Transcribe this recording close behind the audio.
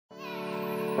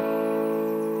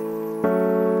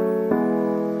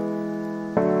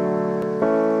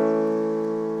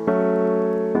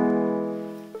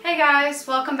guys,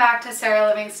 welcome back to Sarah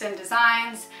Livingston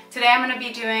Designs. Today I'm going to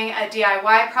be doing a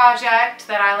DIY project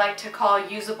that I like to call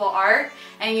usable art,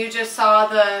 and you just saw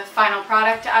the final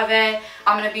product of it.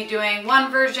 I'm going to be doing one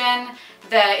version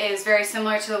that is very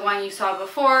similar to the one you saw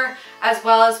before, as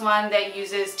well as one that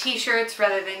uses t-shirts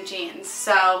rather than jeans.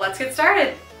 So let's get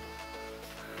started.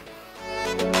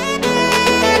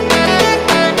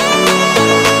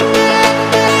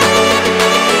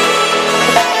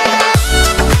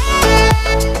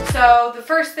 So the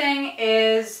first thing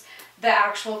is the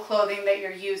actual clothing that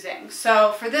you're using.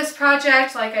 So for this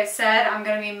project, like I said, I'm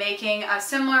going to be making a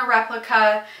similar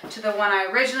replica to the one I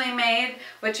originally made,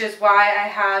 which is why I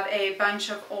have a bunch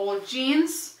of old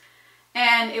jeans.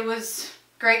 And it was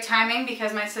great timing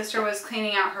because my sister was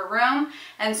cleaning out her room,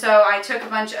 and so I took a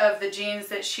bunch of the jeans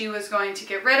that she was going to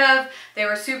get rid of. They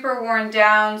were super worn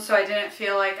down, so I didn't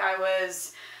feel like I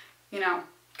was,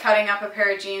 cutting up a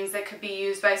pair of jeans that could be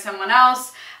used by someone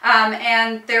else.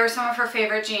 And they were some of her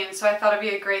favorite jeans, so I thought it'd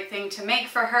be a great thing to make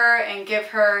for her and give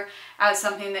her as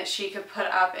something that she could put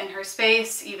up in her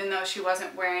space, even though she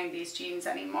wasn't wearing these jeans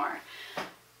anymore.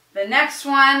 The next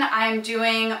one, I'm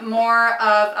doing more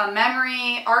of a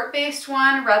memory art-based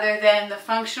one rather than the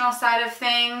functional side of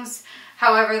things.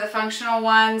 However, the functional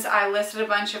ones, I listed a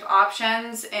bunch of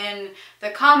options in the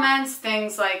comments,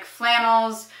 things like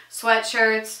flannels,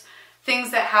 sweatshirts,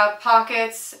 things that have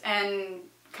pockets and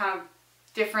kind of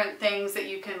different things that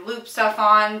you can loop stuff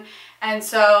on. And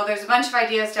so there's a bunch of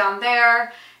ideas down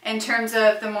there. In terms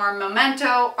of the more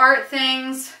memento art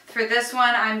things, for this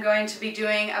one I'm going to be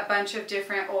doing a bunch of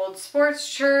different old sports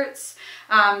shirts,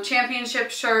 championship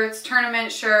shirts,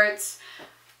 tournament shirts.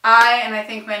 I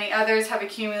think many others have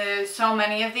accumulated so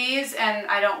many of these, and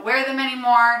I don't wear them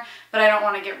anymore, but I don't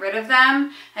want to get rid of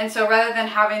them. And so rather than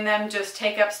having them just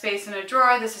take up space in a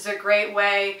drawer, this is a great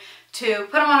way to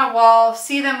put them on a wall,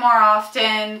 see them more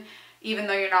often, even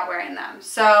though you're not wearing them.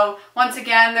 So once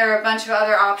again, there are a bunch of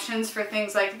other options for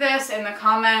things like this in the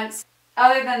comments.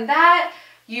 Other than that,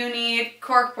 you need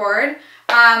corkboard.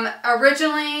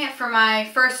 Originally, for my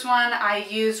first one, I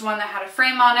used one that had a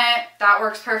frame on it. That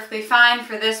works perfectly fine.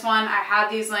 For this one, I had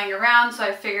these laying around, so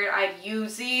I figured I'd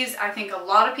use these. I think a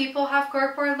lot of people have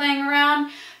corkboard laying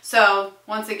around. So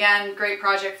once again, great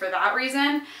project for that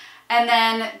reason. And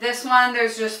then this one,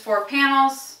 there's just 4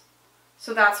 panels.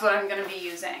 So that's what I'm going to be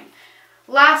using.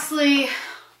 Lastly,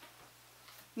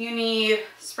 you need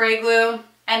spray glue.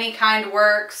 Any kind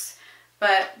works,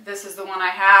 but this is the one I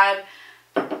had.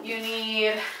 You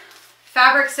need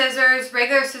fabric scissors.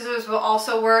 Regular scissors will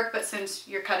also work, but since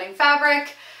you're cutting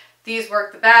fabric, these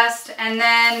work the best. And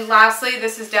then lastly,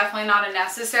 this is definitely not a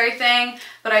necessary thing,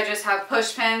 but I just have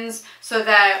push pins so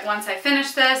that once I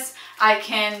finish this, I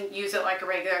can use it like a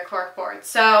regular corkboard.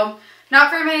 So not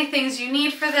very many things you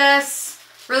need for this.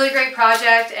 Really great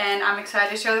project, and I'm excited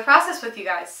to share the process with you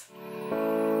guys.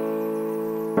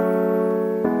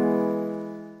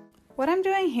 What I'm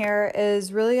doing here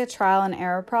is really a trial and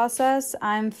error process.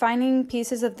 I'm finding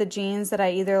pieces of the jeans that I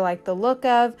either like the look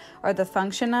of or the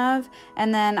function of,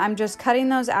 and then I'm just cutting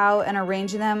those out and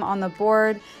arranging them on the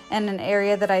board in an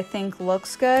area that I think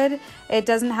looks good. It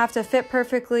doesn't have to fit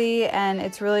perfectly, and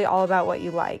it's really all about what you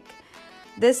like.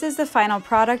 This is the final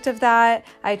product of that.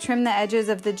 I trimmed the edges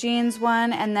of the jeans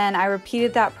one, and then I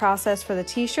repeated that process for the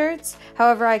t-shirts.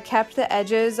 However, I kept the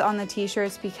edges on the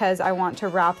t-shirts because I want to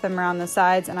wrap them around the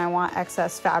sides and I want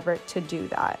excess fabric to do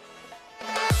that.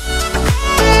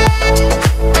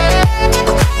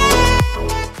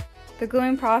 The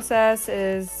gluing process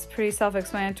is pretty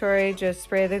self-explanatory. Just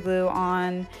spray the glue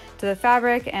on to the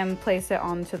fabric and place it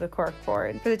onto the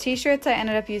corkboard. For the t-shirts, I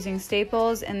ended up using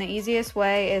staples, and the easiest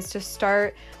way is to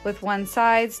start with one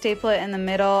side, staple it in the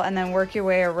middle, and then work your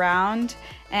way around.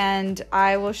 And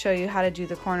I will show you how to do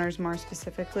the corners more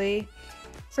specifically.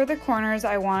 For the corners,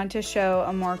 I wanted to show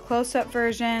a more close-up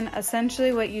version.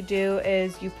 Essentially what you do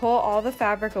is you pull all the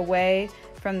fabric away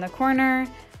from the corner,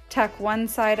 tuck one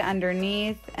side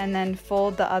underneath, and then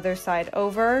fold the other side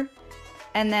over.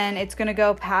 And then it's gonna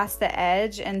go past the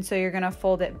edge, and so you're gonna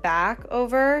fold it back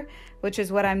over, which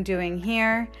is what I'm doing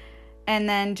here. And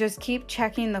then just keep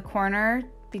checking the corner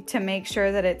to make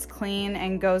sure that it's clean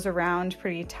and goes around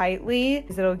pretty tightly.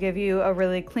 It'll give you a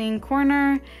really clean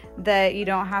corner that you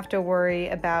don't have to worry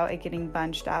about it getting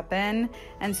bunched up in.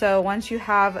 And so once you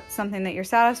have something that you're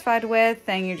satisfied with,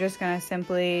 then you're just gonna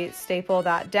simply staple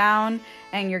that down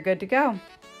and you're good to go.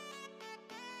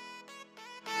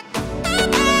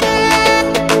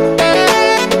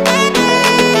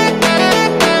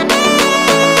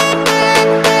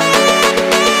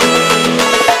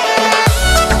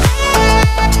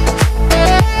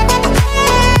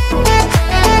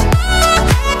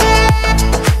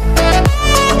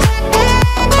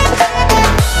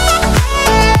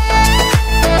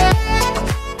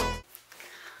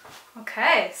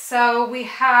 so we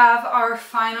have our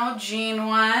final jean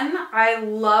one. I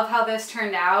love how this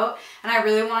turned out, and I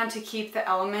really wanted to keep the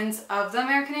elements of the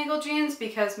American Eagle jeans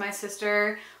because my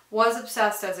sister was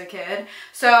obsessed as a kid.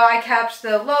 So I kept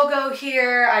the logo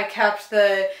here, I kept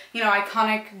the, you know,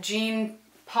 iconic jean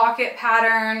pocket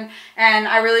pattern, and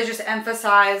I really just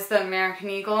emphasized the American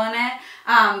Eagle in it.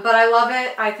 But I love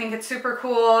it. I think it's super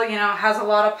cool. You know, it has a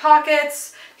lot of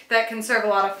pockets that can serve a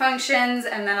lot of functions,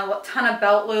 and then a ton of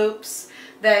belt loops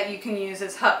that you can use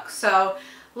as hooks. So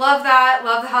love that.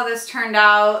 Love how this turned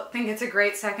out. Think it's a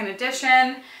great second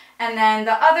edition. And then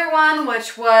the other one,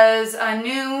 which was a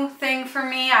new thing for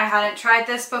me, I hadn't tried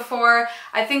this before.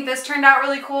 I think this turned out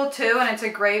really cool too, and it's a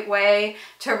great way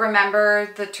to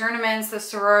remember the tournaments, the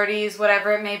sororities,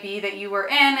 whatever it may be that you were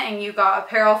in and you got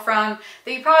apparel from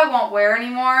that you probably won't wear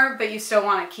anymore, but you still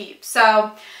want to keep.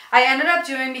 So I ended up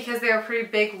doing, because they were pretty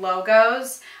big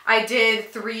logos, I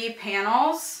did 3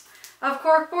 panels of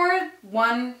corkboard,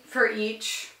 1 for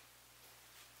each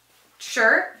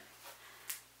shirt.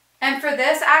 And for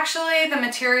this, actually, the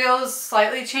materials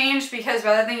slightly changed because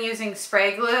rather than using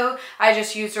spray glue, I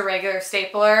just used a regular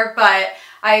stapler. But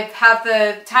I have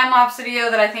the time-lapse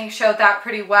video that I think showed that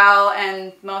pretty well,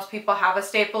 and most people have a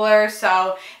stapler,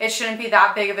 so it shouldn't be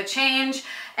that big of a change.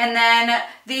 And then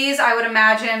these, I would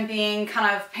imagine being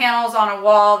kind of panels on a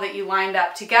wall that you lined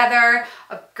up together,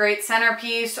 a great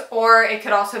centerpiece, or it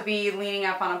could also be leaning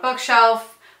up on a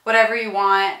bookshelf, whatever you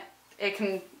want. It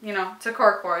can, you know, it's a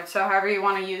corkboard, so however you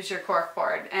want to use your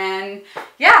corkboard. And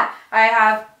yeah, I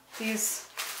have these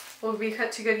will be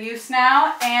put to good use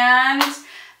now, and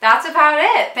that's about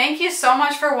it. Thank you so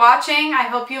much for watching. I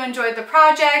hope you enjoyed the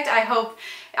project. I hope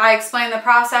I explained the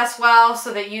process well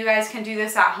so that you guys can do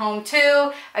this at home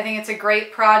too. I think it's a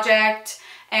great project.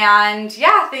 And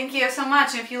yeah, thank you so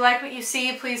much. If you like what you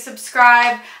see, please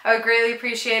subscribe. I would greatly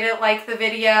appreciate it. Like the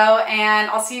video, and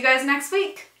I'll see you guys next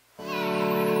week.